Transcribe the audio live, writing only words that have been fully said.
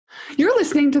You're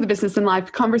listening to the Business and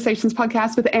Life Conversations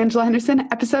podcast with Angela Henderson,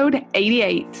 episode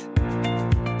 88.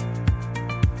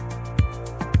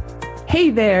 Hey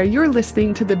there, you're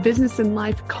listening to the Business and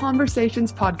Life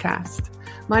Conversations podcast.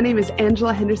 My name is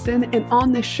Angela Henderson, and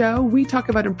on this show, we talk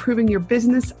about improving your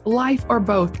business, life, or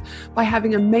both by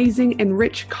having amazing and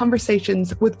rich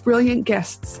conversations with brilliant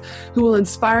guests who will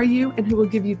inspire you and who will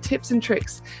give you tips and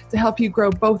tricks to help you grow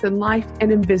both in life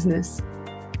and in business.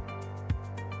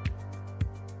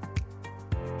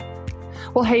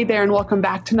 Well, hey there, and welcome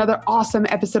back to another awesome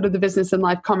episode of the Business and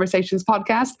Life Conversations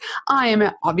podcast. I am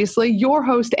obviously your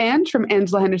host, Ange, from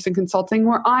Angela Henderson Consulting,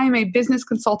 where I am a business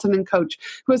consultant and coach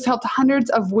who has helped hundreds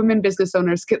of women business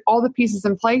owners get all the pieces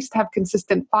in place to have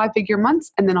consistent 5-figure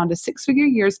months and then on to 6-figure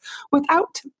years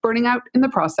without burning out in the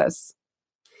process.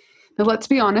 Now, let's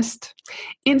be honest,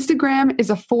 Instagram is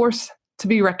a force to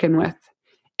be reckoned with.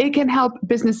 It can help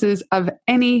businesses of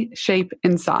any shape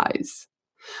and size.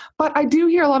 But I do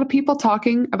hear a lot of people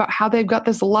talking about how they've got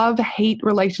this love-hate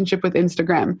relationship with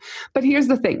Instagram. But here's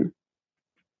the thing.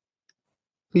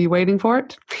 Are you waiting for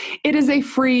it? It is a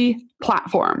free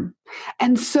platform.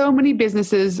 And so many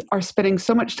businesses are spending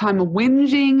so much time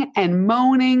whinging and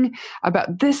moaning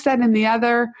about this, that, and the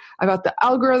other, about the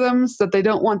algorithms, that they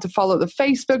don't want to follow the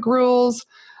Facebook rules,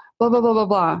 blah, blah, blah, blah,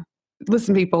 blah.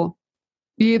 Listen, people,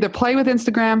 you either play with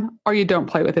Instagram or you don't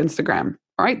play with Instagram.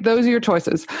 All right, those are your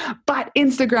choices. But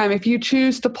Instagram, if you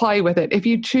choose to play with it, if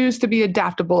you choose to be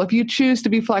adaptable, if you choose to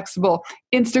be flexible,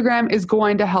 Instagram is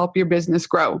going to help your business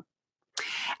grow.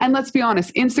 And let's be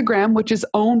honest, Instagram, which is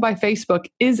owned by Facebook,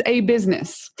 is a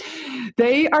business.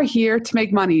 They are here to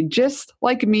make money just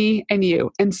like me and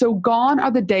you. And so gone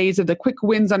are the days of the quick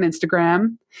wins on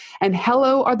Instagram, and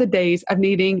hello are the days of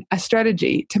needing a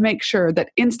strategy to make sure that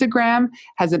Instagram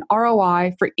has an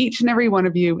ROI for each and every one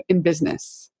of you in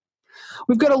business.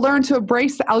 We've got to learn to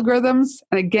embrace the algorithms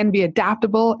and again, be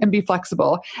adaptable and be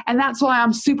flexible. And that's why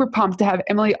I'm super pumped to have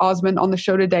Emily Osmond on the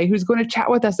show today, who's going to chat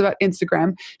with us about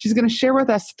Instagram. She's going to share with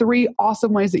us 3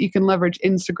 awesome ways that you can leverage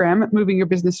Instagram, moving your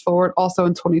business forward also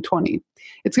in 2020.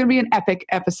 It's going to be an epic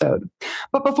episode.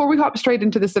 But before we hop straight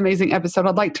into this amazing episode,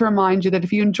 I'd like to remind you that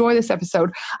if you enjoy this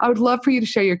episode, I would love for you to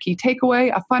share your key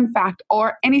takeaway, a fun fact,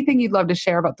 or anything you'd love to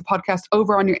share about the podcast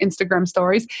over on your Instagram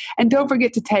stories. And don't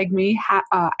forget to tag me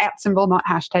not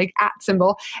hashtag,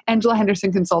 Angela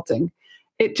Henderson Consulting.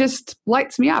 It just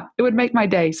lights me up. It would make my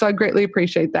day. So I greatly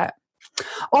appreciate that.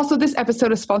 Also, this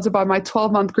episode is sponsored by my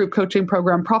 12-month group coaching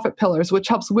program, Profit Pillars, which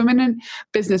helps women in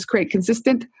business create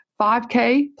consistent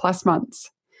 5K plus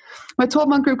months. My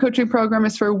 12-month group coaching program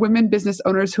is for women business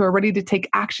owners who are ready to take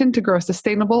action to grow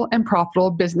sustainable and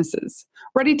profitable businesses,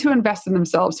 ready to invest in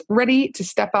themselves, ready to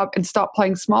step up and stop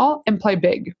playing small and play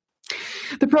big.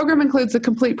 The program includes a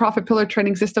complete Profit Pillar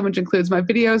training system, which includes my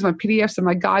videos, my PDFs, and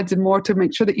my guides and more to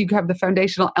make sure that you have the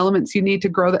foundational elements you need to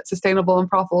grow that sustainable and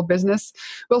profitable business.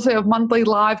 We also have monthly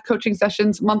live coaching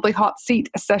sessions, monthly hot seat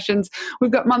sessions.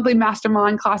 We've got monthly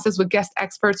mastermind classes with guest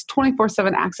experts,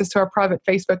 24/7 access to our private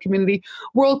Facebook community,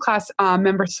 world-class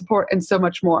member support, and so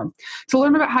much more. To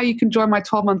learn about how you can join my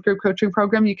 12-month group coaching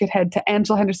program, you could head to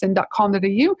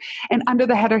angelahenderson.com.au, and under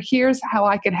the header, here's how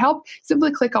I can help,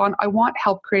 simply click on I want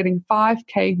help creating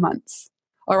 5K months.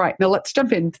 All right, now let's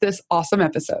jump into this awesome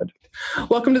episode.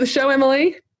 Welcome to the show,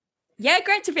 Emily. Yeah,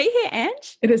 great to be here,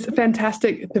 Ange. It is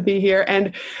fantastic to be here.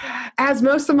 And as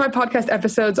most of my podcast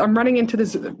episodes, I'm running into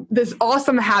this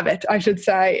awesome habit, I should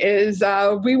say, is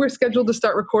we were scheduled to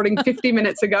start recording 50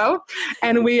 minutes ago,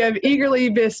 and we have eagerly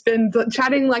been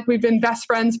chatting like we've been best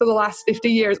friends for the last 50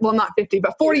 years. Well, not 50,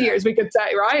 but 40 years, we could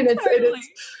say, right? And it's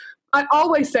I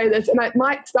always say this, and it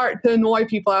might start to annoy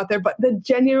people out there, but the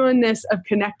genuineness of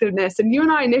connectedness. And you and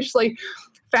I initially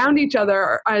found each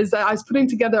other as I was putting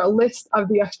together a list of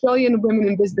the Australian Women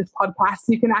in Business podcasts.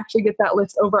 You can actually get that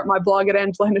list over at my blog at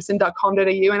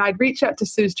angelahenderson.com.au. And I'd reach out to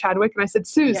Suze Chadwick and I said,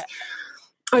 Suze,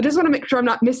 I just want to make sure I'm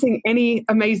not missing any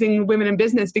amazing women in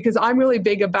business because I'm really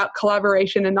big about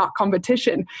collaboration and not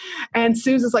competition. And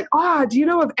Suze is like, do you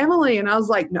know of Emily? And I was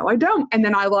like, no, I don't. And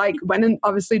then I went and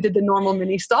obviously did the normal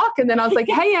mini stalk. And then I was like,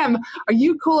 hey, Em, are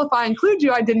you cool if I include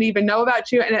you? I didn't even know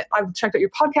about you. And I've checked out your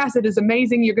podcast. It is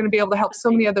amazing. You're going to be able to help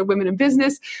so many other women in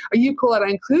business. Are you cool that I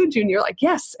include you? And you're like,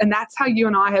 yes. And that's how you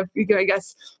and I have, I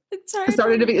guess,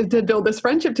 started to build this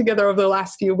friendship together over the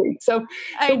last few weeks. So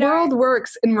the world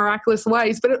works in miraculous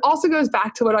ways, but it also goes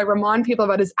back to what I remind people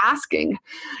about is asking.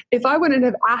 If I wouldn't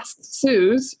have asked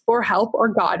Suze for help or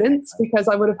guidance because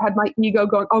I would have had my ego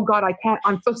going, oh God,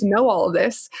 I'm supposed to know all of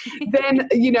this,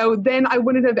 then I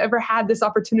wouldn't have ever had this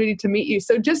opportunity to meet you.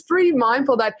 So just be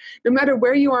mindful that no matter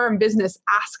where you are in business,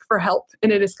 ask for help,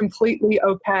 and it is completely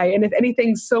okay. And if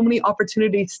anything, so many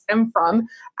opportunities stem from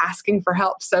asking for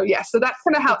help. So so that's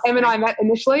kind of how Em and I met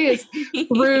initially, is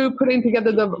through putting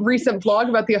together the recent blog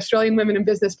about the Australian Women in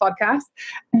Business podcast.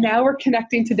 Now we're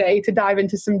connecting today to dive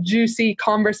into some juicy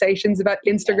conversations about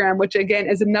Instagram, which again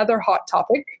is another hot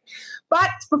topic. But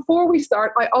before we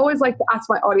start, I always like to ask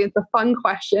my audience a fun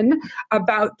question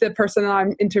about the person that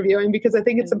I'm interviewing, because I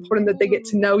think it's important that they get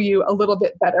to know you a little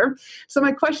bit better. So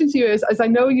my question to you is, as I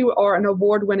know you are an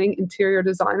award-winning interior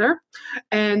designer,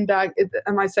 and am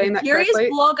I saying that correctly?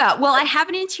 Interiors blogger. Well, I have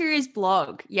an interiors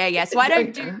blog. Yeah. So I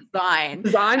don't do design.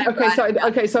 Design?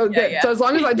 So as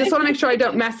long as I just want to make sure I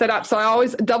don't mess it up. So I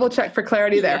always double check for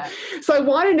clarity there. Yeah. So I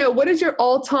want to know, what is your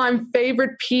all-time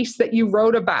favorite piece that you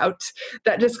wrote about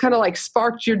that just kind of like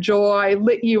sparked your joy,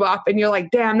 lit you up, and you're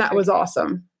like, damn, that was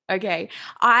awesome? Okay.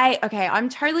 I'm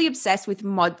totally obsessed with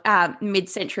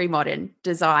mid-century modern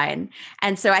design.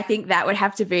 And so I think that would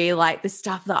have to be like the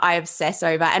stuff that I obsess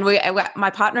over. And my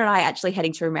partner and I are actually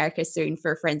heading to America soon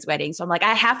for a friend's wedding. So I'm like,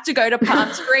 I have to go to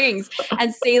Palm Springs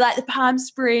and see like the Palm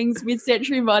Springs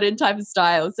mid-century modern type of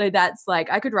style. So that's like,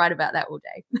 I could write about that all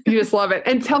day. You just love it.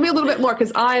 And tell me a little bit more,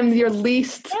 because I'm your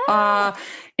least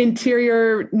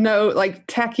interior, like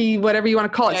techie, whatever you want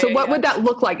to call it. So what would that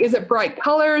look like? Is it bright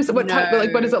colors? What type,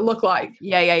 like, what does it look like?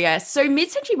 Yeah. So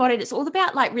mid-century modern, it's all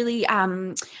about like really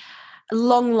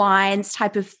long lines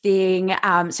type of thing.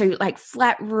 So like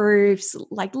flat roofs,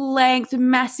 like length,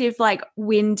 massive like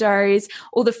windows.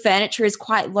 All the furniture is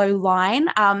quite low line.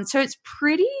 So it's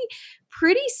pretty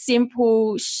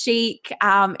simple, chic.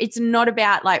 It's not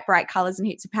about like bright colors and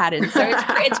heaps of patterns. So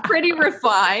it's pretty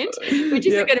refined, which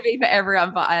isn't going to be for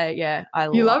everyone. But I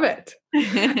love it.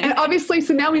 And obviously,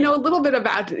 so now we know a little bit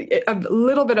about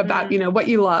what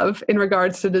you love in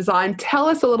regards to design. Tell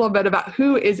us a little bit about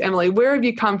who is Emily. Where have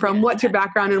you come from? What's your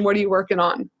background, and what are you working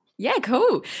on? Yeah,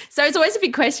 cool. So it's always a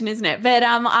big question, isn't it? But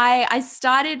I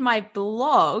started my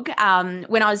blog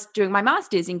when I was doing my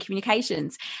master's in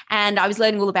communications, and I was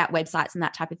learning all about websites and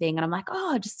that type of thing. And I'm like,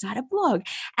 I'll just start a blog.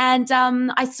 And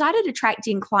I started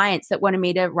attracting clients that wanted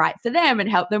me to write for them and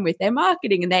help them with their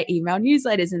marketing and their email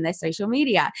newsletters and their social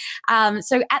media.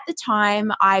 So at the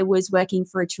time, I was working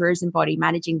for a tourism body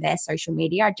managing their social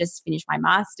media. I just finished my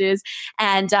master's,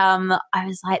 and I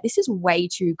was like, this is way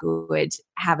too good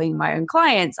having my own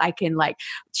clients. I can like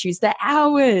choose the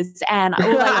hours, and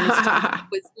all I wanted to do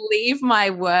was leave my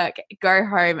work, go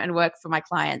home and work for my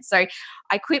clients. So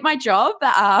I quit my job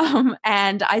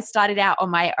and I started out on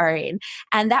my own,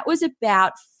 and that was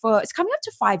it's coming up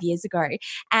to 5 years ago.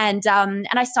 And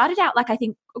I started out like I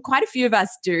think quite a few of us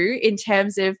do, in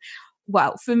terms of,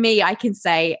 well, for me, I can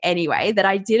say anyway that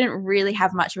I didn't really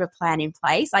have much of a plan in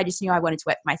place. I just knew I wanted to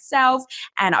work for myself,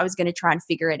 and I was going to try and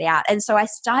figure it out. And so I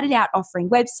started out offering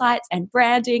websites and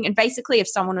branding. And basically, if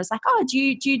someone was like, oh, do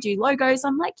you do logos?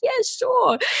 I'm like, yeah,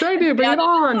 sure. Sure do, bring it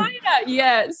on.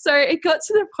 Yeah. So it got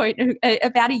to the point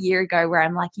about a year ago where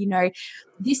I'm like,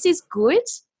 this is good,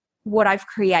 what I've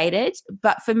created,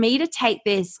 but for me to take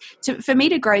this, for me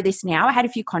to grow this now, I had a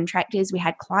few contractors, we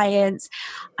had clients.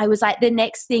 I was like, the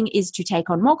next thing is to take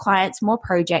on more clients, more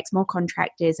projects, more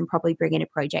contractors, and probably bring in a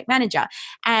project manager.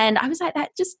 And I was like,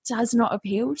 that just does not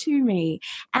appeal to me.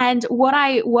 And what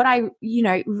I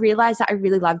realized that I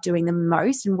really loved doing the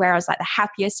most, and where I was like the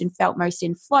happiest and felt most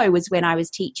in flow, was when I was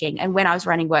teaching and when I was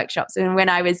running workshops and when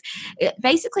I was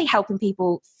basically helping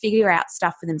people figure out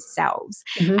stuff for themselves.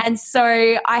 Mm-hmm. And so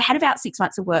I had about 6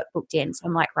 months of work booked in. So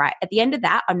I'm like, right, at the end of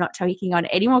that, I'm not taking on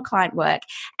any more client work,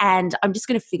 and I'm just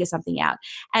going to figure something out.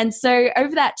 And so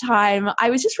over that time, I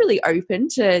was just really open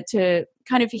to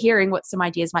kind of hearing what some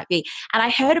ideas might be. And I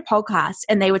heard a podcast,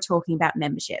 and they were talking about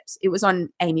memberships. It was on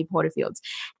Amy Porterfield's,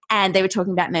 and they were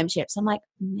talking about memberships. I'm like,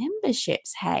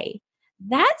 memberships, hey,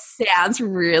 that sounds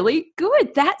really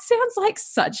good. That sounds like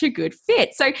such a good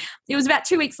fit. So it was about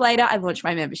 2 weeks later, I launched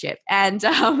my membership. And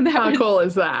how cool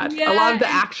is that? Yeah, I love the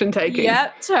action taking.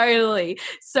 Yep, totally.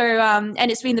 So, and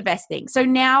it's been the best thing. So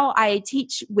now I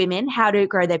teach women how to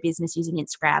grow their business using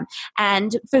Instagram.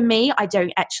 And for me, I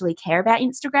don't actually care about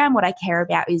Instagram. What I care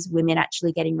about is women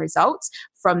actually getting results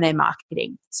from their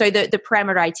marketing. So the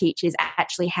parameter I teach is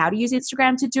actually how to use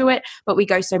Instagram to do it, but we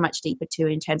go so much deeper too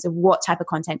in terms of what type of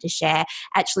content to share,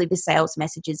 actually the sales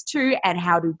messages too, and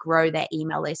how to grow their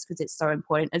email list, because it's so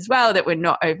important as well that we're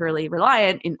not overly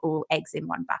reliant in all eggs in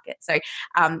one bucket. So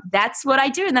that's what I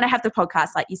do. And then I have the podcast,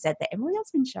 like you said, the Emily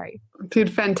Osmond Show.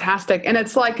 Dude, fantastic. And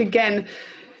it's like, again,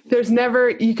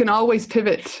 you can always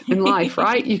pivot in life,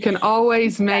 right? You can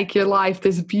always make your life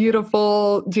this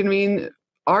beautiful, do you know what I mean?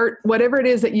 Art, whatever it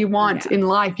is that you want in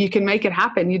life, you can make it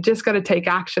happen. You just got to take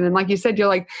action. And like you said, you're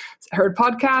like, heard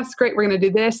podcasts, great, we're going to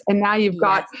do this. And now you've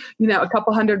got, a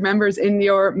couple hundred members in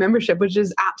your membership, which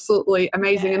is absolutely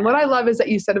amazing. And what I love is that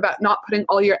you said about not putting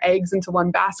all your eggs into one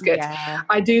basket.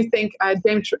 I do think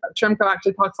James Tremko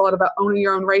actually talks a lot about owning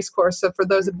your own race course. So for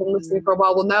those who've been listening for a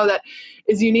while will know that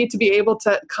is you need to be able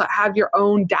to have your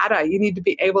own data. You need to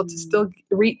be able to still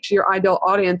reach your ideal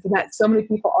audience, and that so many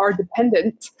people are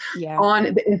dependent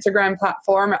on the Instagram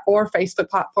platform or Facebook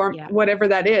platform, whatever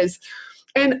that is.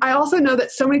 And I also know that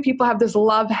so many people have this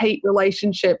love-hate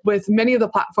relationship with many of the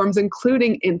platforms,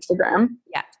 including Instagram.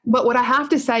 But what I have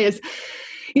to say is,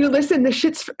 listen,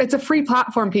 it's a free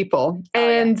platform, people.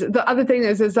 And the other thing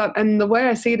is that, and the way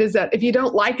I see it is that if you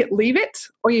don't like it, leave it,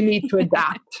 or you need to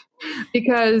adapt.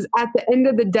 Because at the end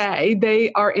of the day,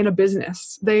 they are in a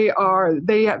business. They've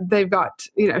got,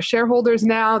 shareholders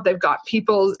now. They've got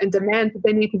people in demand that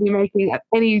they need to be making at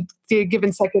any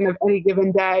given second of any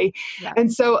given day.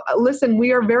 And so, listen,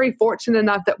 we are very fortunate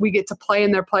enough that we get to play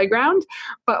in their playground.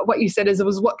 But what you said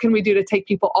was what can we do to take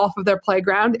people off of their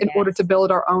playground in order to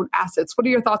build our own assets? What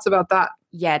are your thoughts about that?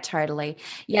 Yeah, totally.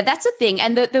 Yeah, that's the thing.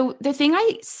 And the thing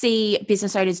I see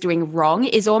business owners doing wrong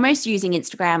is almost using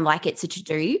Instagram like it's a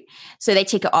to-do. So they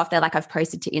tick it off. They're like, I've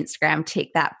posted to Instagram,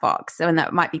 tick that box. So, and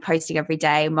that might be posting every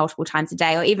day, multiple times a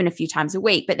day, or even a few times a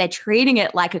week, but they're treating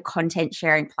it like a content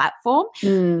sharing platform,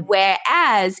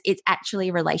 whereas it's actually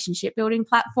a relationship building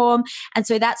platform. And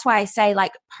so that's why I say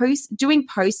like doing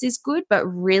posts is good, but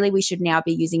really we should now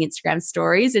be using Instagram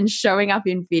stories and showing up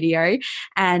in video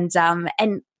and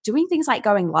doing things like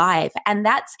going live. And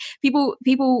that's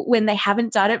people when they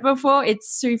haven't done it before, it's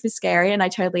super scary. And I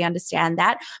totally understand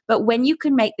that. But when you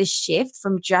can make the shift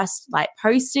from just like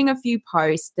posting a few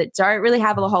posts that don't really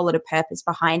have a whole lot of purpose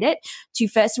behind it to,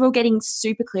 first of all, getting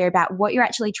super clear about what you're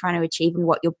actually trying to achieve and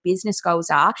what your business goals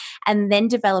are, and then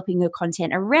developing your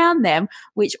content around them,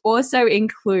 which also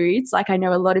includes, like I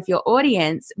know a lot of your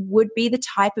audience would be the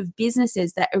type of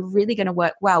businesses that are really going to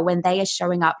work well when they are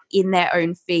showing up in their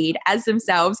own feed as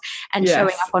themselves and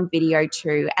showing up on video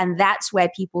too. And that's where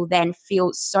people then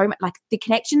feel so much like the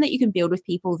connection that you can build with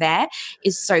people there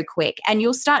is so quick. And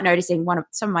you'll start noticing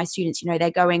some of my students, they're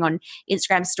going on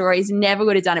Instagram stories, never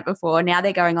would have done it before. Now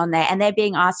they're going on there and they're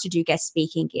being asked to do guest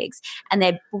speaking gigs and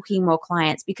they're booking more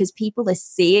clients because people are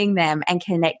seeing them and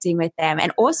connecting with them,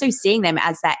 and also seeing them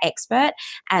as that expert,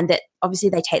 and that obviously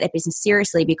they take their business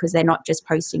seriously because they're not just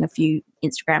posting a few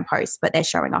Instagram posts, but they're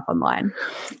showing up online.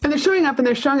 And they're showing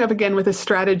up again with a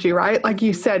strategy, right? Like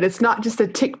you said, it's not just a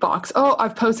tick box. Oh,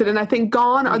 I've posted. And I think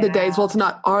gone are the days. Well, it's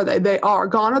not, are they? They are.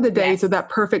 Gone are the days of that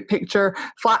perfect picture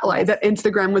flat lay that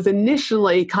Instagram was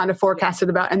initially kind of forecasted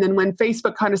about. And then when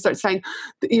Facebook kind of starts saying,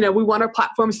 we want our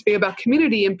platforms to be about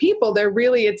community and people,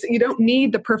 you don't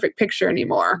need the perfect picture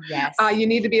anymore. You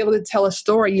need to be able to tell a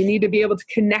story. You need to be able to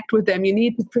connect with them. You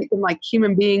need to treat them like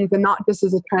human beings and not just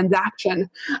as a transaction.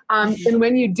 And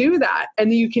when you do that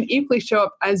and you can equally show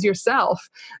up as yourself,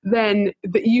 then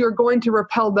you're going to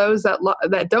repel those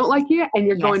that don't like you, and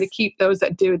you're going to keep those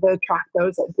that do, that attract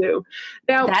those that do.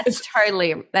 Now, that's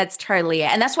totally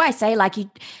it. And that's why I say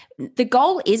the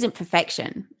goal isn't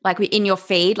perfection. Like in your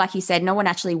feed, like you said, no one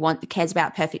actually cares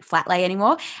about perfect flat lay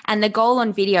anymore. And the goal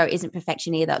on video isn't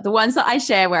perfection either. The ones that I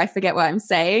share where I forget what I'm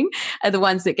saying are the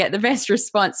ones that get the best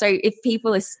response. So if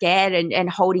people are scared and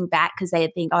holding back because they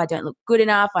think, I don't look good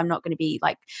enough, I'm not going to be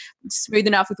like smooth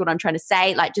enough with what I'm trying to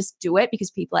say, like just do it, because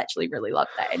people actually really love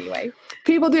that anyway.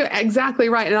 People do. Exactly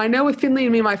right. And I know with Finley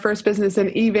and Me, my first business,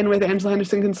 and even with Angela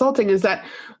Henderson Consulting, is that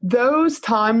those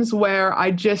times where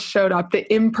I just showed up,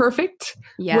 the imperfect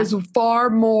was far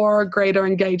more greater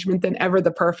engagement than ever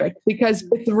the perfect, because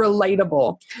it's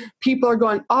relatable. People are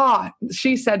going,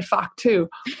 she said fuck too.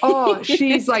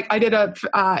 She's like, I did a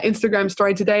Instagram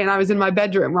story today and I was in my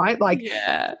bedroom, right? Like,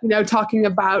 talking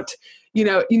about,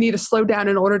 you need to slow down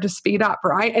in order to speed up,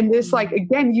 right? And this, like,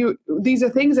 again, these are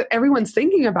things that everyone's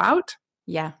thinking about.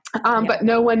 But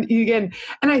no one, again,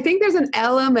 and I think there's an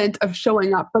element of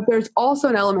showing up, but there's also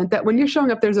an element that when you're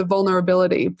showing up, there's a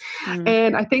vulnerability.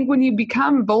 And I think when you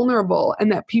become vulnerable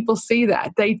and that people see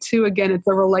that, they too, again, it's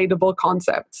a relatable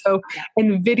concept. So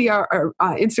in video or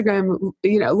Instagram,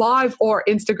 live or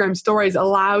Instagram stories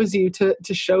allows you to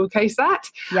showcase that.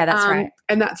 Yeah, that's right.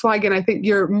 And that's why, again, I think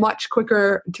you're much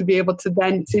quicker to be able to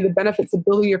then see the benefits of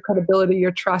building your credibility,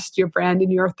 your trust, your brand,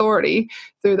 and your authority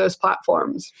through those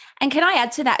platforms. And can I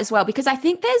add to that as well? Because I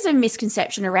think there's a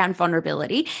misconception around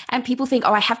vulnerability and people think,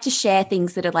 I have to share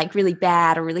things that are like really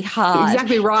bad or really hard.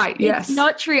 Exactly right. Yes. It's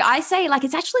not true. I say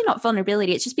it's actually not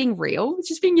vulnerability. It's just being real. It's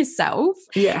just being yourself.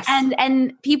 Yes.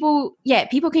 And people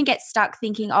can get stuck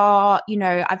thinking,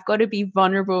 I've got to be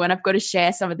vulnerable and I've got to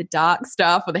share some of the dark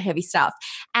stuff or the heavy stuff.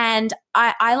 And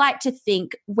I like to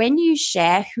think when you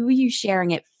share, who are you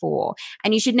sharing it for?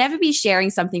 And you should never be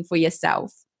sharing something for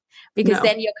yourself. Because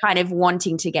then you're kind of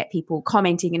wanting to get people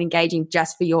commenting and engaging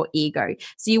just for your ego.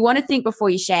 So you want to think before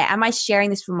you share, am I sharing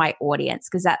this for my audience?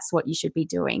 Because that's what you should be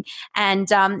doing. And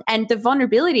the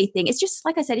vulnerability thing, it's just,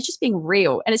 like I said, it's just being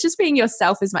real and it's just being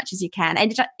yourself as much as you can.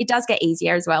 And it does get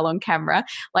easier as well on camera.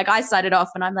 Like I started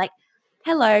off and I'm like,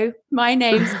 hello, my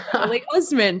name's Holly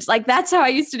Osmond. Like that's how I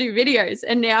used to do videos.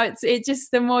 And now it's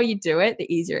just the more you do it,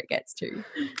 the easier it gets too.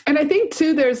 And I think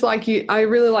too, there's I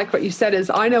really like what you said is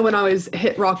I know when I was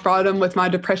hit rock bottom with my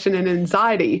depression and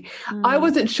anxiety, I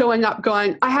wasn't showing up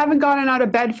going, I haven't gotten out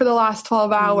of bed for the last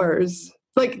 12 hours.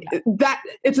 Like that,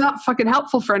 it's not fucking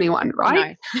helpful for anyone,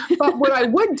 right? No. But what I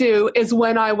would do is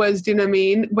when I was,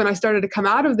 when I started to come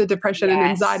out of the depression and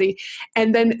anxiety,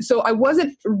 and then, so I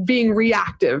wasn't being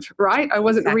reactive, right? I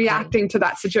wasn't reacting to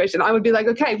that situation. I would be like,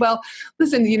 okay, well,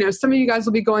 listen, some of you guys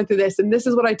will be going through this and this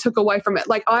is what I took away from it.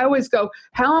 Like I always go,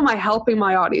 how am I helping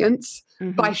my audience?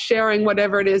 By sharing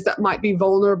whatever it is that might be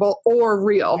vulnerable or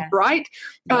real, right?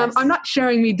 Yes. I'm not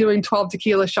sharing me doing 12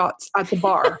 tequila shots at the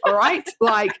bar, all right?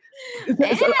 Like,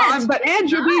 but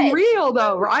Ange, you're being real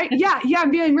though, right? Yeah, I'm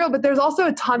being real, but there's also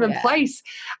a time and place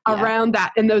around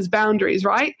that and those boundaries,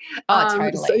 right?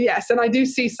 Totally. So yes, and I do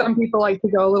see some people like to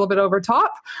go a little bit over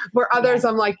top, where others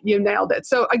I'm like, you nailed it.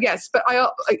 So I guess, but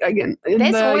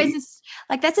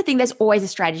that's the thing. There's always a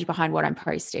strategy behind what I'm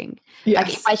posting. Yes.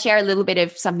 Like if I share a little bit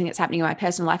of something that's happening in my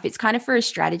personal life, it's kind of for a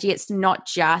strategy. It's not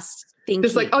just thinking.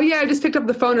 Just like, I just picked up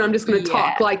the phone and I'm just going to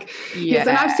talk. Like, yes.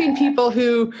 And I've seen people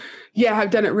who, have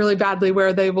done it really badly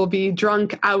where they will be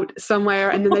drunk out somewhere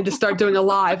and then they just start doing a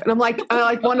live. And I'm like,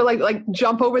 I want to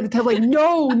jump over the table. Like,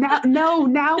 no,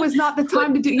 now is not the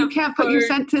time to do, you can't put your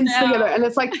sentence together. And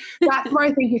it's like, that's where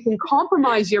I think you can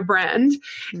compromise your brand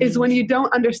is when you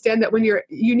don't understand that when you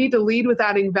need to lead with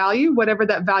adding value, whatever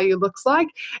that value looks like.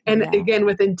 And again,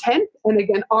 with intent. And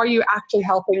again, are you actually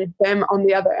helping them on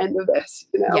the other end of this?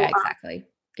 Yeah, exactly.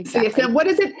 Exactly. So what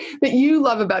is it that you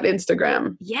love about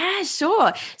Instagram? Yeah,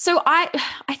 sure. So I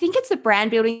think it's the brand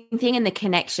building thing and the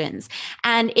connections.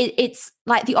 And it's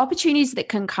like the opportunities that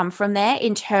can come from there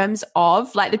in terms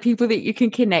of like the people that you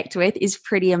can connect with is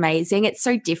pretty amazing. It's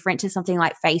so different to something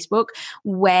like Facebook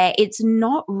where it's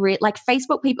not like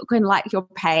Facebook people can like your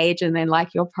page and then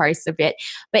like your posts a bit.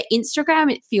 But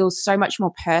Instagram, it feels so much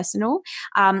more personal.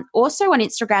 Also on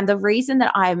Instagram, the reason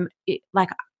that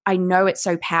I know it's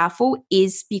so powerful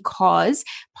is because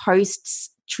posts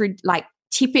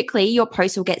typically your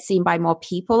posts will get seen by more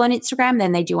people on Instagram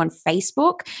than they do on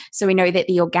Facebook. So we know that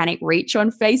the organic reach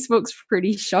on Facebook's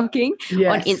pretty shocking.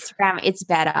 Yes. On Instagram, it's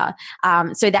better.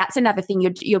 So that's another thing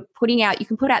you're putting out. You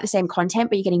can put out the same content,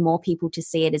 but you're getting more people to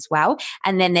see it as well.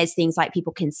 And then there's things like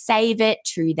people can save it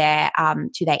to their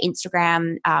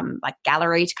Instagram like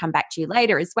gallery to come back to you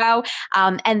later as well.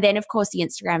 And then of course the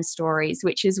Instagram stories,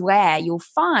 which is where you'll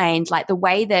find like the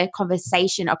way the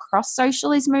conversation across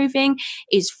social is moving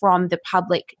is from the public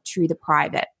to the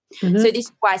private. Mm-hmm. So this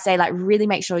is why I say like really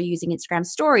make sure you're using Instagram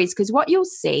stories because what you'll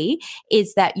see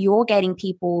is that you're getting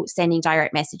people sending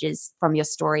direct messages from your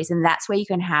stories and that's where you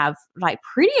can have like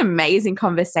pretty amazing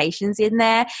conversations in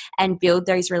there and build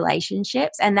those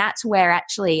relationships and that's where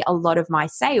actually a lot of my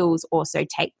sales also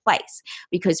take place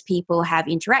because people have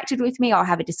interacted with me, I'll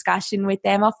have a discussion with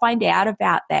them, I'll find out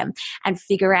about them and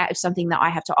figure out if something that I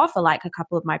have to offer like a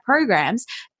couple of my programs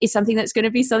is something that's going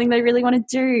to be something they really want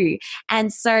to do.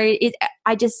 And so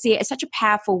I just see it as such a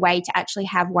powerful way to actually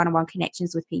have one-on-one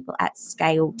connections with people at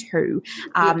scale too.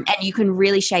 And you can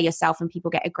really share yourself and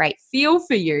people get a great feel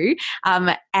for you.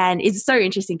 And it's so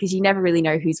interesting because you never really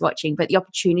know who's watching, but the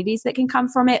opportunities that can come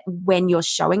from it when you're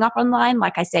showing up online,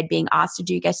 like I said, being asked to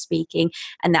do guest speaking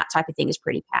and that type of thing is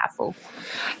pretty powerful.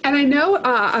 And I know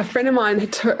a friend of mine,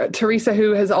 Teresa,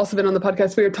 who has also been on the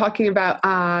podcast, we were talking about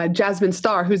Jasmine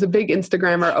Star, who's a big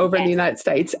Instagrammer over in the United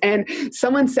States. And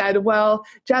someone said, well,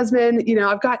 Jasmine,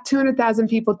 I've got 200,000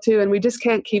 people too, and we just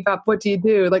can't keep up. What do you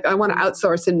do? Like, I want to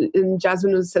outsource. And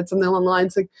Jasmine said something along the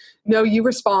lines like, no, you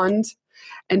respond.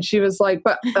 And she was like,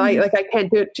 but I can't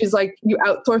do it. She's like, you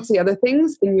outsource the other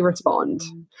things and you respond.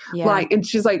 And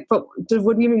she's like, but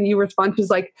what do you mean you respond? She's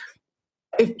like,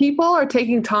 if people are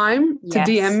taking time to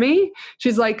DM me,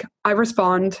 she's like, I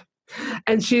respond.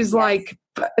 And she's like,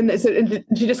 and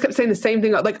she just kept saying the same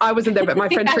thing. Like, I wasn't there, but my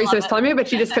friend Teresa was telling me, but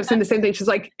she just kept saying the same thing. She's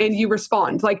like, and you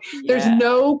respond. Like, there's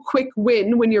no quick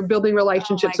win when you're building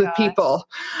relationships with people.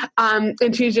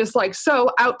 And she's just like,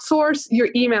 so outsource your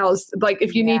emails. Like,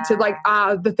 if you need to, like,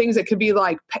 the things that could be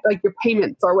like your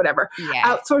payments or whatever,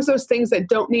 outsource those things that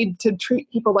don't need to treat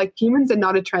people like humans and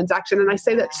not a transaction. And I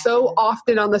say that so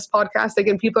often on this podcast.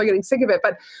 Again, people are getting sick of it,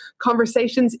 but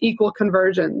conversations equal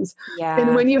conversions.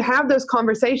 And when you have those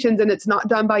conversations and it's not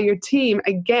done by your team,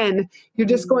 again, you're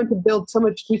just going to build so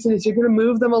much juiciness. You're going to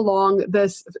move them along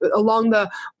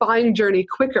the buying journey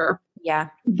quicker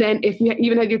than if you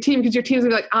even had your team, because your team's going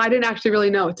to be like, I didn't actually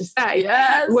really know what to say.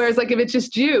 Whereas like if it's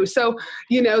just you. So,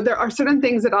 there are certain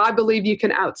things that I believe you can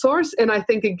outsource. And I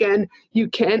think, again, you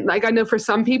can, like, I know for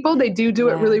some people, they do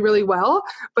it really, really well.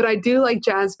 But I do like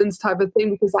Jasmine's type of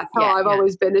thing because that's how I've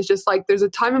always been. It's just like, there's a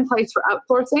time and place for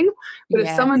outsourcing. But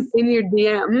if someone's in your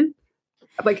DM,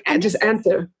 like, and just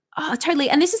answer. Oh, totally.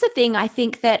 And this is the thing, I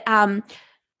think that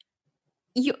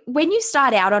when you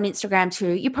start out on Instagram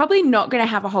too, you're probably not going to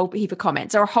have a whole heap of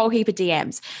comments or a whole heap of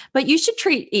DMs, but you should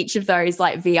treat each of those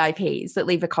like VIPs that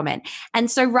leave a comment. And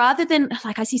so rather than,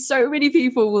 like, I see so many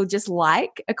people will just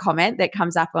like a comment that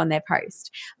comes up on their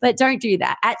post, but don't do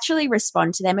that. Actually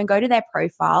respond to them and go to their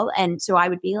profile. And so I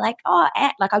would be like,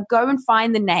 I'd go and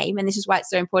find the name. And this is why it's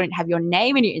so important to have your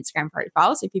name in your Instagram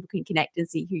profile so people can connect and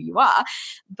see who you are.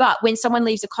 But when someone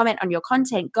leaves a comment on your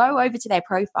content, go over to their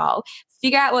profile,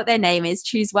 figure out what their name is,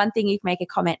 choose one thing you can make a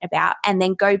comment about, and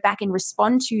then go back and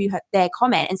respond to their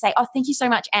comment and say, oh, thank you so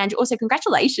much. And also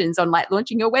congratulations on like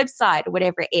launching your website or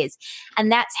whatever it is.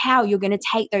 And that's how you're going to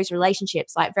take those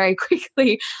relationships like very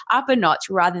quickly up a notch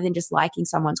rather than just liking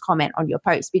someone's comment on your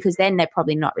post, because then they're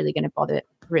probably not really going to bother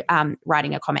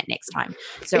writing a comment next time.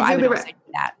 So I would also do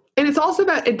that. And it's also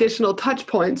about additional touch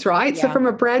points, right? So from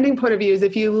a branding point of view, is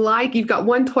if you like, you've got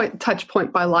one touch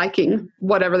point by liking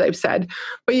whatever they've said,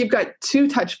 but you've got two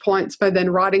touch points by then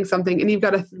writing something, and you've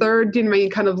got a third,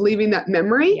 kind of leaving that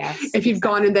memory. If you've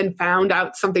gone and then found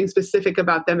out something specific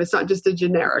about them, it's not just a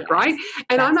generic, right?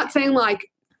 And I'm not saying like,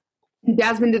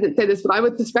 Jasmine didn't say this, but I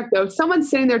would suspect though, if someone's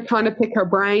sitting there trying to pick her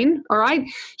brain, all right,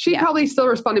 she's probably still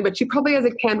responding, but she probably has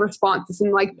a canned response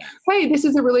and like, hey, this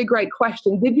is a really great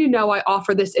question. Did you know I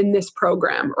offer this in this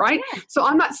program, right? So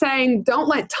I'm not saying don't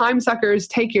let time suckers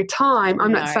take your time.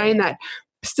 I'm not saying that.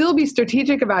 Still be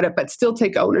strategic about it, but still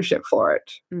take ownership for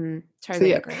it.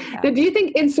 Totally agree with that. Now, do you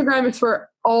think Instagram is for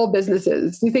all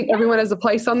businesses? Do you think everyone has a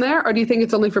place on there, or do you think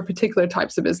it's only for particular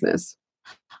types of business?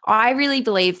 I really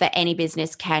believe that any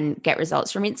business can get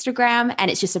results from Instagram, and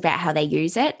it's just about how they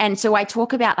use it. And so I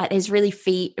talk about like there's really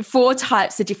 4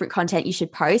 types of different content you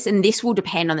should post, and this will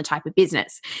depend on the type of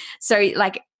business. So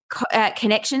like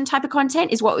connection type of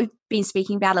content is what we've been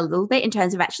speaking about a little bit in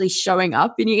terms of actually showing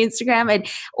up in your Instagram, and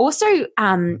also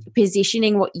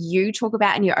positioning what you talk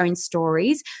about in your own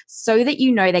stories so that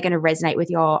they're going to resonate with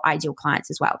your ideal clients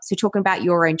as well. So talking about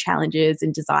your own challenges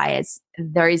and desires,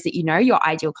 those that your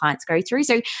ideal clients go through.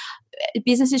 So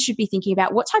businesses should be thinking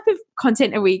about what type of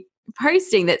content are we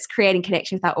posting that's creating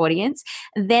connection with our audience.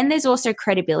 Then there's also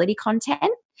credibility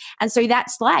content. And so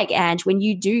that's like, and when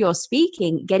you do your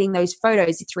speaking, getting those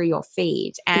photos through your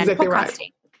feed and exactly podcasting.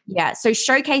 Right. Yeah. So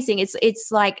showcasing,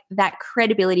 it's like that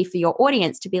credibility for your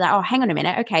audience to be like, oh, hang on a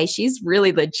minute. Okay. She's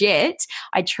really legit.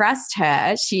 I trust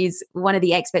her. She's one of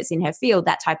the experts in her field,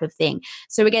 that type of thing.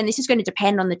 So again, this is going to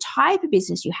depend on the type of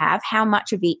business you have, how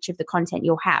much of each of the content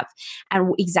you'll have,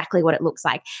 and exactly what it looks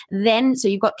like. Then, so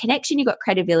you've got connection, you've got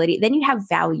credibility, then you have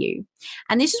value.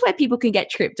 And this is where people can get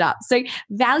tripped up. So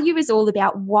value is all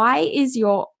about why is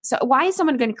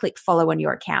someone going to click follow on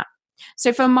your account?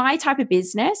 So for my type of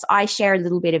business, I share a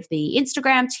little bit of the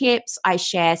Instagram tips. I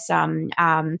share some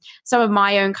of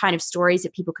my own kind of stories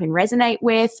that people can resonate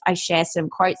with. I share some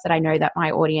quotes that I know that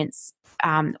my audience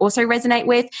also resonate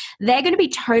with, they're going to be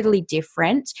totally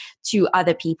different to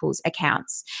other people's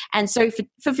accounts. And so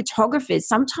for photographers,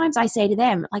 sometimes I say to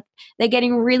them, like, they're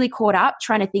getting really caught up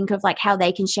trying to think of like how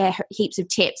they can share heaps of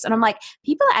tips. And I'm like,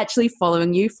 people are actually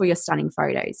following you for your stunning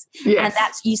photos. Yes.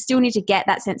 And you still need to get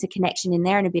that sense of connection in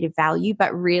there and a bit of value,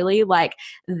 but really like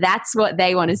that's what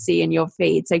they want to see in your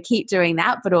feed. So keep doing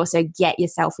that, but also get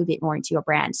yourself a bit more into your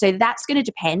brand. So that's going to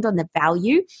depend on the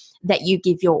value that you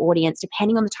give your audience,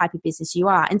 depending on the type of business you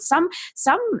are. And some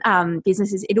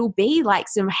businesses, it'll be like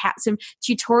some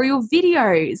tutorial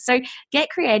videos. So get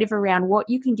creative around what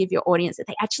you can give your audience that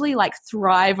they actually like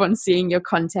thrive on seeing your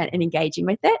content and engaging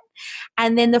with it.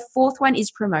 And then the fourth one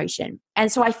is promotion.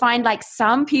 And so I find like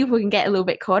some people can get a little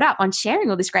bit caught up on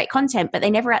sharing all this great content, but they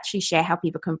never actually share how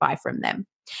people can buy from them.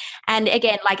 And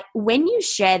again, like when you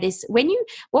share this,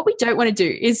 what we don't want to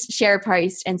do is share a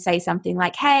post and say something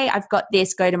like, hey, I've got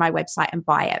this, go to my website and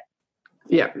buy it.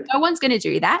 Yeah. No one's going to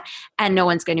do that, and no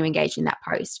one's going to engage in that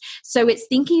post. So it's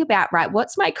thinking about, right,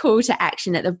 what's my call to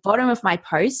action at the bottom of my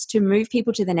post to move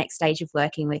people to the next stage of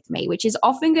working with me, which is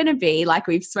often going to be, like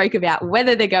we've spoke about,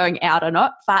 whether they're going out or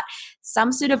not, but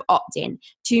some sort of opt-in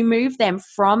to move them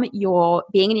from your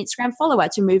being an Instagram follower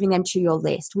to moving them to your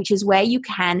list, which is where you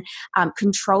can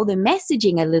control the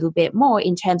messaging a little bit more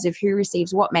in terms of who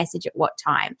receives what message at what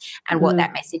time and what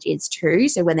that message is to.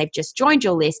 So when they've just joined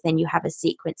your list, then you have a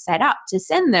sequence set up to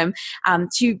send them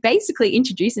to basically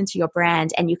introduce them to your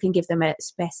brand, and you can give them a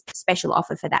special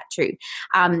offer for that too.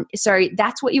 So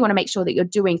that's what you want to make sure that you're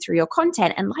doing through your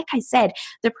content. And like I said,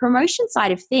 the promotion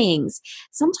side of things,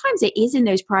 sometimes it is in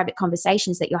those private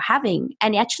conversations that you're having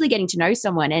and actually getting to know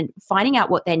someone and finding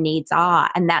out what their needs are.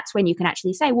 And that's when you can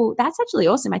actually say, well, that's actually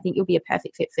awesome. I think you'll be a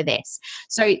perfect fit for this.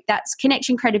 So that's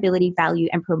connection, credibility, value,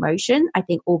 and promotion. I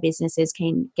think all businesses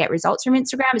can get results from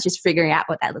Instagram. It's just figuring out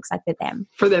what that looks like for them.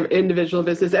 For their individual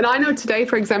business. And I know today,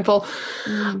 for example,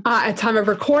 at time of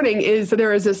recording,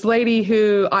 there is this lady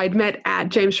who I'd met at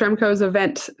James Shremko's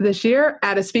event this year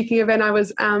at a speaking event I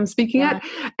was speaking at,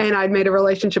 and I'd made a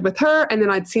relationship with her. And then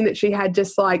I'd seen that she had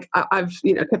just like, I've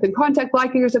kept in contact,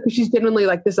 liking her stuff, because she's genuinely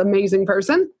like this amazing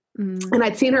person. And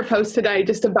I'd seen her post today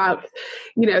just about,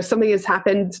 something has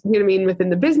happened, within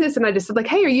the business. And I just said like,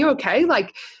 hey, are you okay?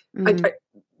 Like,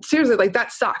 seriously, like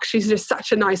that sucks. She's just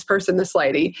such a nice person, this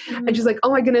lady. And she's like, oh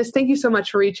my goodness, thank you so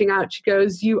much for reaching out. She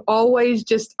goes, you always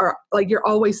just are like, you're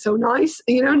always so nice,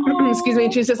 excuse me.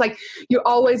 And she's just like, you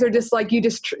always are just like, you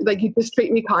just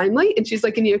treat me kindly. And she's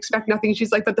like, and you expect nothing.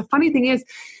 She's like, but the funny thing is,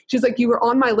 she's like, you were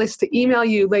on my list to email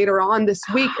you later on this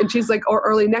week. And she's like, or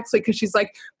early next week. Cause she's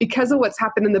like, because of what's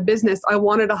happened in the business, I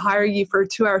wanted to hire you for a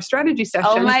 2-hour strategy session.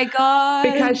 Oh my God.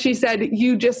 Because she said,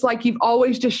 you just like, you've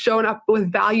always just shown up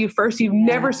with value first. You've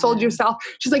never sold yourself.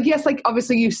 She's like, yes, like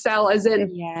obviously you sell as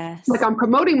in like I'm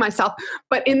promoting myself,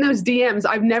 but in those DMs,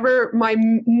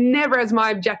 never has my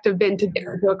objective been to get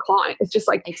her to a client. It's just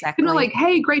like, like,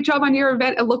 hey, great job on your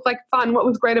event. It looked like fun. What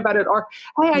was great about it? Or,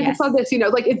 hey, I just saw this,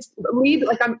 like it's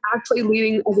like I'm actually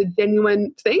leading as a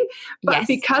genuine thing. But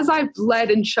because I've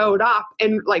led and showed up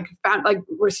and like found, like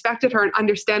respected her and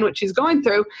understand what she's going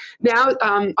through, now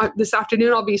this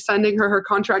afternoon, I'll be sending her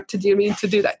contract to do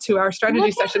that 2-hour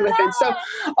strategy session with him. So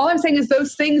all I'm saying is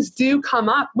those things do come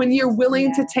up when you're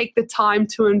willing to take the time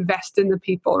to invest in the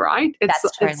people, right? That's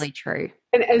totally true.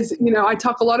 And as I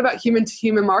talk a lot about human to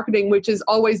human marketing, which is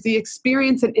always the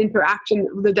experience and interaction.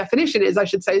 The definition is, I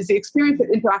should say, is the experience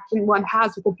and interaction one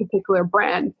has with a particular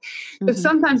brand. So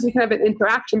sometimes you can have an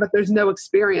interaction, but there's no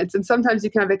experience. And sometimes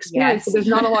you can have experience, but there's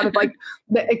not a lot of like,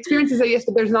 the experiences are yes,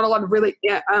 but there's not a lot of really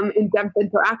in-depth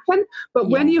interaction. But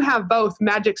when you have both,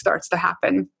 magic starts to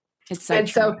happen. So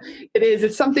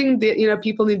it's something that,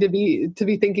 people need to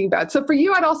be thinking about. So for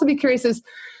you, I'd also be curious is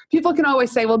people can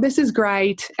always say, well, this is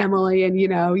great, Emily. And,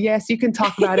 yes, you can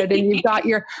talk about it. And you've got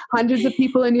your hundreds of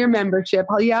people in your membership.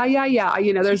 Oh, yeah.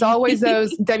 There's always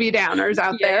those Debbie Downers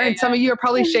out there. And some of you are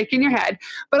probably shaking your head.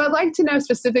 But I'd like to know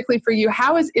specifically for you,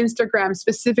 how has Instagram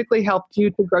specifically helped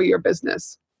you to grow your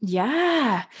business?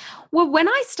 Yeah. Well, when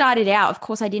I started out, of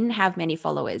course, I didn't have many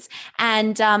followers,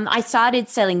 and I started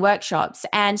selling workshops.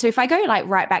 And so if I go like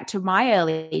right back to my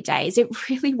early days, it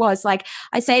really was like,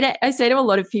 I say to a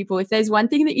lot of people, if there's one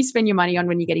thing that you spend your money on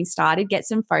when you're getting started, get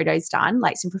some photos done,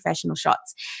 like some professional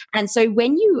shots. And so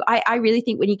I really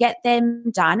think when you get them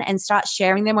done and start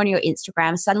sharing them on your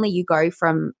Instagram, suddenly you go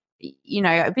from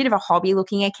a bit of a hobby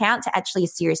looking account to actually a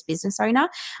serious business owner.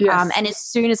 Yes. And as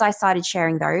soon as I started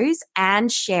sharing those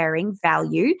and sharing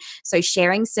value, so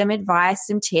sharing some advice,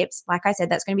 some tips, like I said,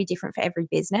 that's going to be different for every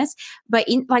business. But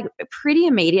pretty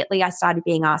immediately, I started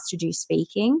being asked to do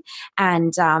speaking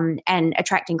and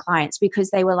attracting clients,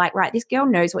 because they were like, right, this girl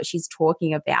knows what she's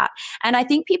talking about. And I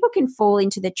think people can fall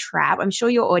into the trap. I'm sure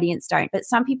your audience don't, but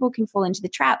some people can fall into the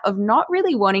trap of not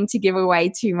really wanting to give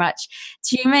away too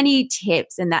many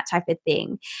tips and that type of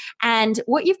thing. And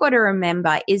what you've got to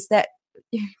remember is that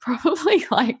probably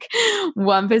like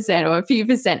 1% or a few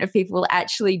percent of people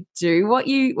actually do what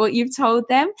you've told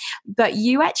them, but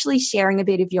you actually sharing a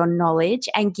bit of your knowledge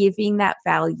and giving that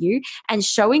value and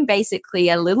showing basically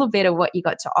a little bit of what you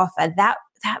got to offer, that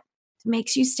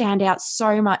makes you stand out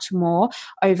so much more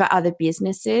over other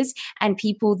businesses, and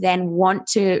people then want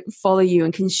to follow you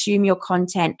and consume your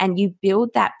content, and you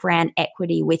build that brand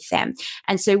equity with them.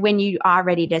 And so when you are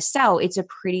ready to sell, it's a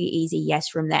pretty easy yes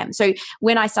from them. So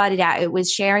when I started out, it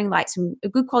was sharing like some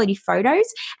good quality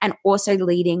photos and also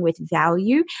leading with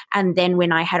value. And then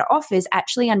when I had offers,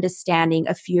 actually understanding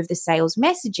a few of the sales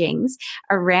messagings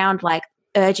around like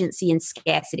urgency and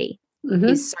scarcity.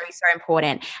 Is so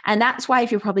important. And that's why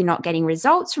if you're probably not getting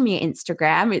results from your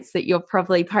Instagram, it's that you're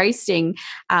probably posting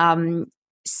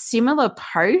similar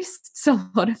posts a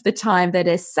lot of the time that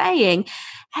are saying,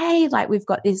 hey, like we've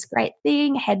got this great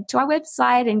thing, head to our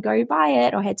website and go buy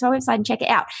it, or head to our website and check it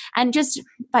out. And just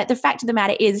like the fact of the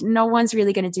matter is, no one's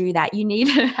really going to do that. You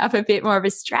need to have a bit more of a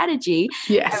strategy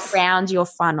around your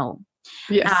funnel.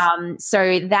 Yes.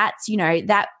 So that's,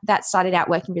 that started out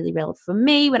working really well for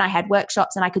me when I had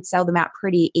workshops, and I could sell them out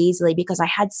pretty easily because I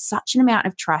had such an amount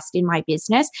of trust in my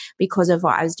business because of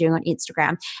what I was doing on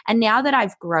Instagram. And now that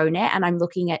I've grown it and I'm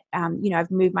looking at,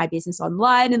 I've moved my business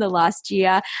online in the last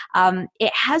year,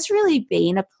 it has really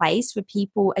been a place for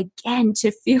people, again,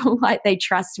 to feel like they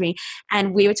trust me.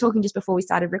 And we were talking just before we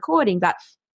started recording, but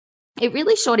it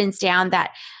really shortens down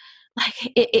that, like,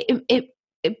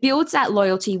 it builds that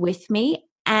loyalty with me.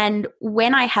 And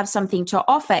when I have something to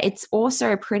offer, it's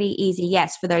also a pretty easy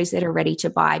yes for those that are ready to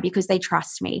buy because they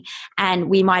trust me. And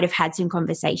we might have had some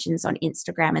conversations on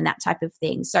Instagram and that type of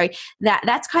thing. So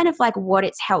that's kind of like what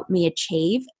it's helped me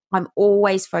achieve. I'm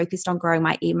always focused on growing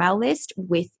my email list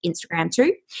with Instagram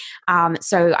too.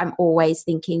 So I'm always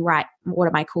thinking, right, what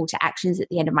are my call to actions at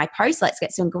the end of my post? Let's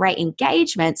get some great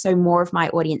engagement so more of my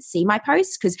audience see my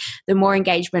posts, because the more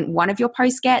engagement one of your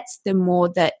posts gets, the more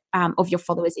that of your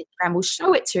followers Instagram will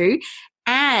show it to.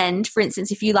 And for instance,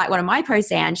 if you like one of my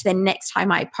posts, Ange, then next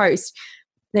time I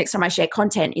share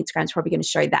content, Instagram's probably going to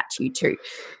show that to you too.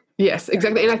 Yes,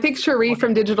 exactly. And I think Cherie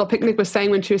from Digital Picnic was saying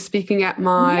when she was speaking at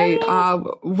my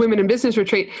Women in Business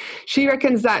retreat, she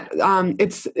reckons that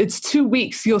it's 2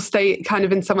 weeks you'll stay kind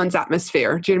of in someone's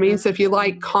atmosphere. Do you know what I mean? So if you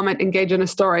like, comment, engage in a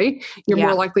story, you're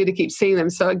more likely to keep seeing them.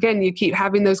 So again, you keep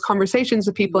having those conversations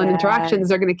with people and interactions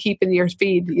they're going to keep in your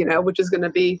feed, which is going to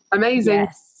be amazing.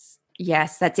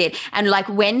 Yes, that's it. And like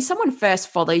when someone first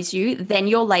follows you, then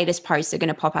your latest posts are going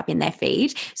to pop up in their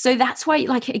feed. So that's why,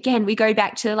 like, again, we go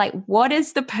back to like, what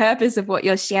is the purpose of what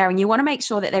you're sharing? You want to make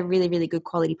sure that they're really, really good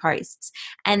quality posts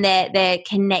and they're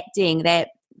connecting, they're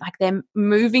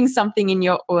moving something in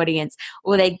your audience,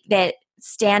 or they're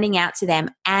standing out to them,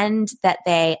 and that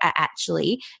they are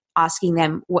actually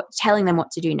telling them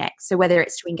what to do next. So whether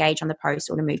it's to engage on the post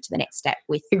or to move to the next step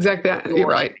with. Exactly. You're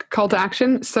right. Call to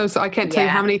action. So I can't tell you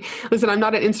how many, listen, I'm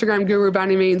not an Instagram guru by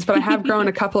any means, but I have grown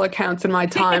a couple accounts in my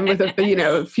time with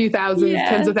a few thousands,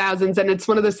 tens of thousands. And it's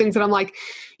one of those things that I'm like,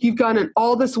 you've done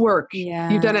all this work.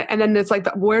 You've done it. And then it's like,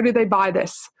 where do they buy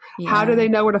this? How do they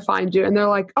know where to find you? And they're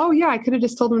like, oh yeah, I could have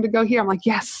just told them to go here. I'm like,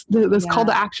 yes, those call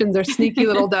to actions are sneaky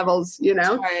little devils,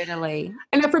 Totally.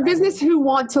 And for business who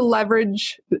want to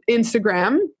leverage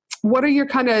Instagram, what are your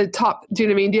kind of top, do you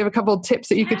know what I mean? Do you have a couple of tips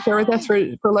that you could share with us for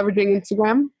leveraging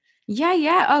Instagram?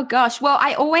 Yeah. Oh gosh. Well,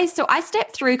 I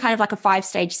step through kind of like a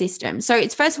 5-stage system. So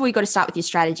it's, first of all, you got to start with your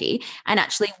strategy and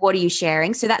actually what are you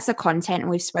sharing? So that's the content. And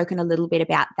we've spoken a little bit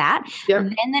about that. Yep. And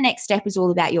then the next step is all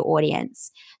about your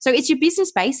audience. So it's your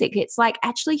business basic. It's like,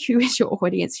 actually, who is your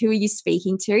audience? Who are you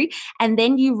speaking to? And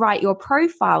then you write your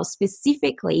profile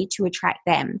specifically to attract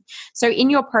them. So in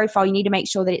your profile, you need to make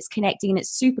sure that it's connecting and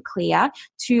it's super clear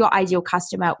to your ideal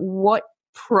customer, what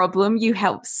problem you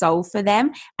help solve for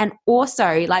them. And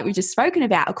also, like we've just spoken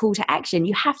about, a call to action.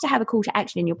 You have to have a call to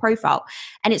action in your profile.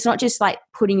 And it's not just like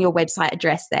putting your website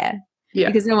address there.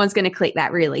 because no one's going to click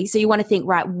that really. So you want to think,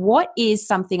 right, what is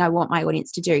something I want my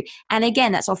audience to do? And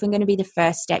again, that's often going to be the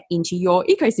first step into your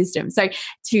ecosystem. So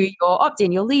to your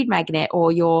opt-in, your lead magnet,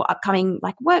 or your upcoming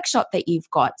like workshop that you've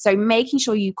got. So making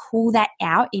sure you call that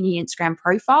out in your Instagram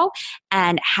profile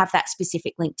and have that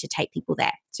specific link to take people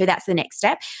there. So that's the next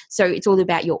step. So it's all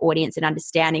about your audience and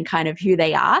understanding kind of who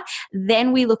they are.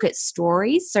 Then we look at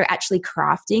stories. So actually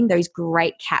crafting those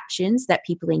great captions that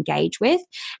people engage with.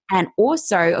 And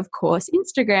also, of course,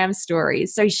 Instagram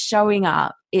stories. So showing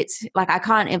up. It's like, I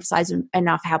can't emphasize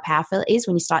enough how powerful it is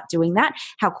when you start doing that,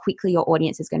 how quickly your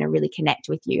audience is going to really connect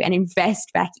with you and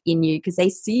invest back in you because they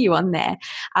see you on there.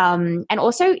 And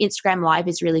also Instagram Live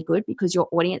is really good because your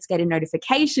audience get a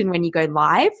notification when you go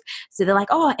live. So they're like,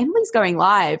 oh, Emily's going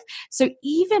live. So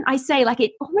even I say, like,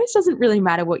 it almost doesn't really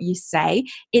matter what you say.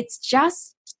 It's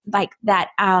just like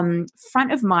that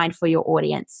front of mind for your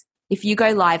audience. If you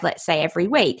go live, let's say every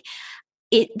week,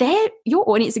 your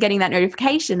audience are getting that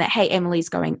notification that, hey, Emily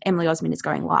Osmond is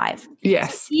going live.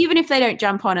 Yes. So even if they don't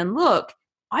jump on and look,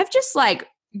 I've just like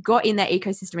got in that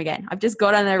ecosystem again. I've just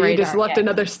got on their radar. You just left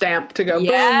another stamp to go,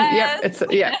 yes. boom.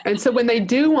 Yep. And so when they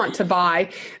do want to buy,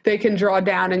 they can draw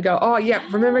down and go, oh, yeah,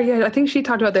 remember, I think she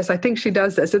talked about this. I think she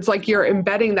does this. It's like you're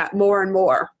embedding that more and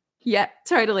more. Yeah,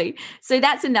 totally. So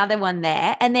that's another one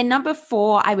there. And then number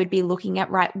 4, I would be looking at,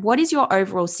 right, what is your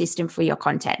overall system for your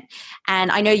content?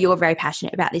 And I know you're very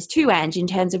passionate about this too, Ange, in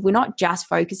terms of we're not just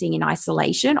focusing in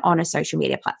isolation on a social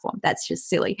media platform. That's just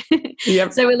silly.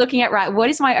 Yep. So we're looking at, right,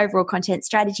 what is my overall content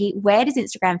strategy? Where does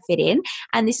Instagram fit in?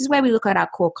 And this is where we look at our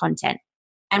core content.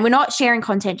 And we're not sharing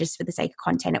content just for the sake of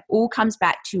content. It all comes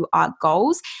back to our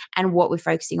goals and what we're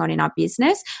focusing on in our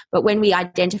business. But when we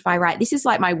identify, right, this is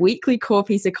like my weekly core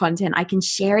piece of content, I can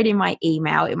share it in my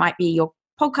email. It might be your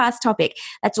podcast topic.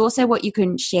 That's also what you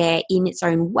can share in its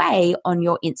own way on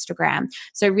your Instagram.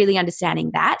 So really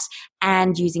understanding that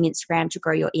and using Instagram to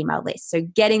grow your email list. So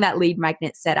getting that lead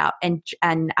magnet set up and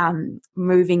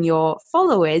moving your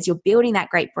followers, you're building that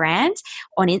great brand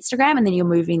on Instagram, and then you're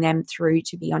moving them through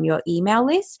to be on your email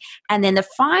list. And then the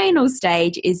final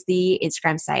stage is the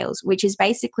Instagram sales, which is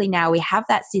basically now we have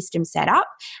that system set up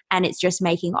and it's just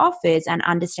making offers and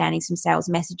understanding some sales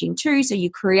messaging too. So you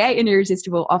create an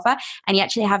irresistible offer and you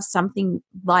actually have something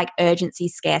like urgency,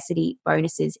 scarcity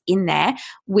bonuses in there,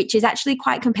 which is actually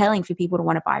quite compelling for people to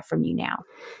want to buy from you now.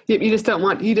 You just don't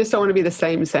want to be the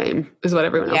same is what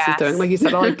everyone else is doing. Like you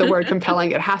said, I like the word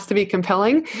compelling. It has to be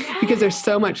compelling because there's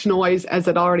so much noise as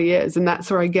it already is. And that's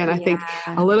where, again, I think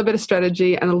a little bit of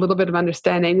strategy and a little bit of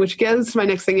understanding, which goes to my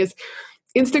next thing is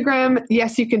Instagram.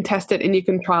 Yes, you can test it and you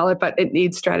can trial it, but it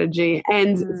needs strategy.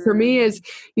 And for me is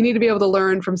you need to be able to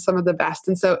learn from some of the best.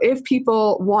 And so if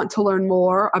people want to learn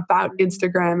more about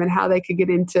Instagram and how they could get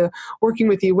into working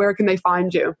with you, where can they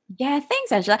find you? Yeah,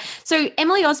 thanks, Angela. So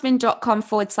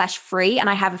emilyosmond.com/free, and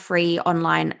I have a free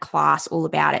online class all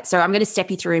about it. So I'm going to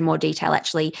step you through in more detail,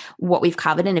 actually, what we've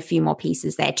covered and a few more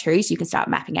pieces there too, so you can start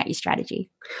mapping out your strategy.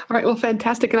 All right, well,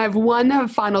 fantastic. And I have one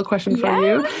final question for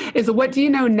you is what do you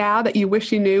know now that you wish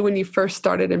you knew when you first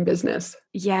started in business?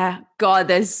 Yeah, God,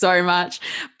 there's so much.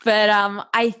 But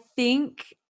I think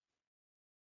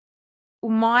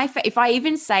if I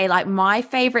even say like my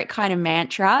favorite kind of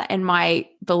mantra and my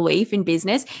belief in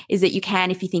business is that you can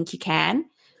if you think you can.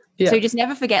 Yeah. So just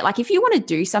never forget, like if you want to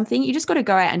do something, you just got to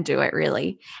go out and do it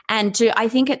really. And I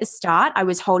think at the start, I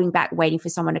was holding back, waiting for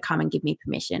someone to come and give me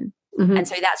permission. Mm-hmm. And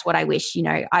so that's what I wish,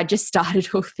 I just started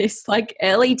all this like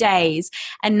early days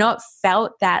and not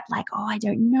felt that like, oh, I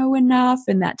don't know enough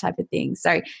and that type of thing.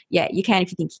 So yeah, you can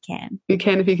if you think you can. You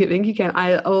can if you think you can.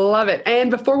 I love it.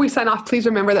 And before we sign off, please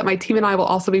remember that my team and I will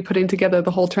also be putting together the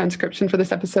whole transcription for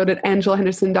this episode at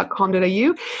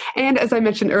angelahenderson.com.au. And as I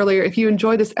mentioned earlier, if you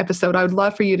enjoy this episode, I would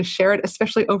love for you to share it,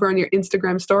 especially over on your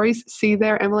Instagram stories. See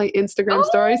there, Emily, Instagram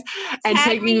stories. And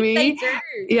tagging me.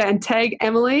 Yeah, and tag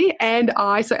Emily and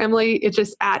I. So Emily, it's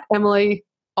just at Emily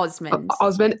Osmond,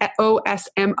 Osmond,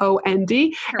 OSMOND, and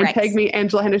tag me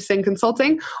Angela Henderson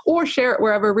Consulting, or share it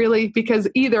wherever really, because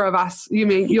either of us,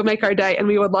 you'll make our day and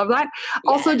we would love that. Yes.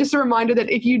 Also, just a reminder that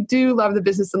if you do love the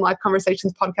Business and Life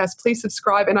Conversations podcast, please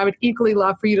subscribe. And I would equally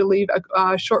love for you to leave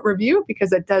a short review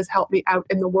because it does help me out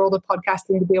in the world of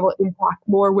podcasting to be able to impact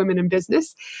more women in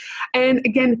business. And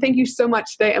again, thank you so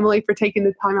much today, Emily, for taking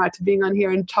the time out to being on here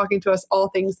and talking to us all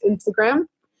things Instagram.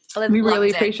 We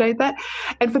really appreciate that.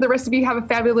 And for the rest of you, have a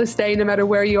fabulous day no matter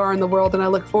where you are in the world. And I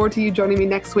look forward to you joining me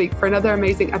next week for another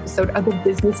amazing episode of the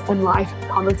Business and Life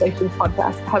Conversations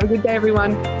podcast. Have a good day,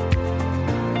 everyone.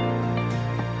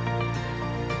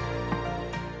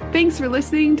 Thanks for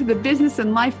listening to the Business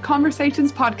and Life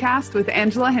Conversations podcast with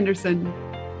Angela Henderson.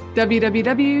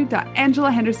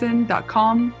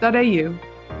 www.angelahenderson.com.au.